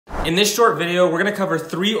In this short video, we're gonna cover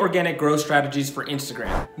 3 organic growth strategies for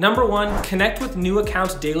Instagram. Number 1, connect with new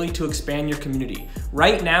accounts daily to expand your community.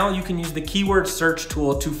 Right now, you can use the keyword search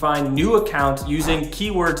tool to find new accounts using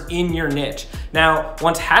keywords in your niche. Now,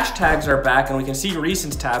 once hashtags are back and we can see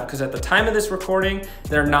recents tab, because at the time of this recording,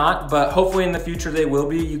 they're not, but hopefully in the future they will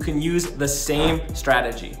be, you can use the same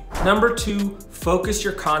strategy. Number 2, focus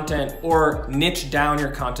your content or niche down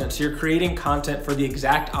your content. So you're creating content for the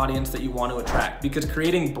exact audience that you want to attract, because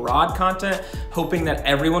creating broad content, hoping that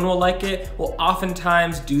everyone will like it, will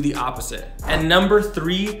oftentimes do the opposite. And number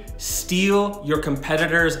 3, steal your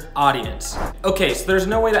competitor's audience. Okay, so there's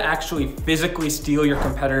no way to actually physically steal your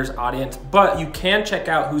competitor's audience, but you can check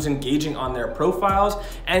out who's engaging on their profiles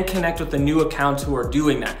and connect with the new accounts who are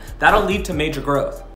doing that. That'll lead to major growth.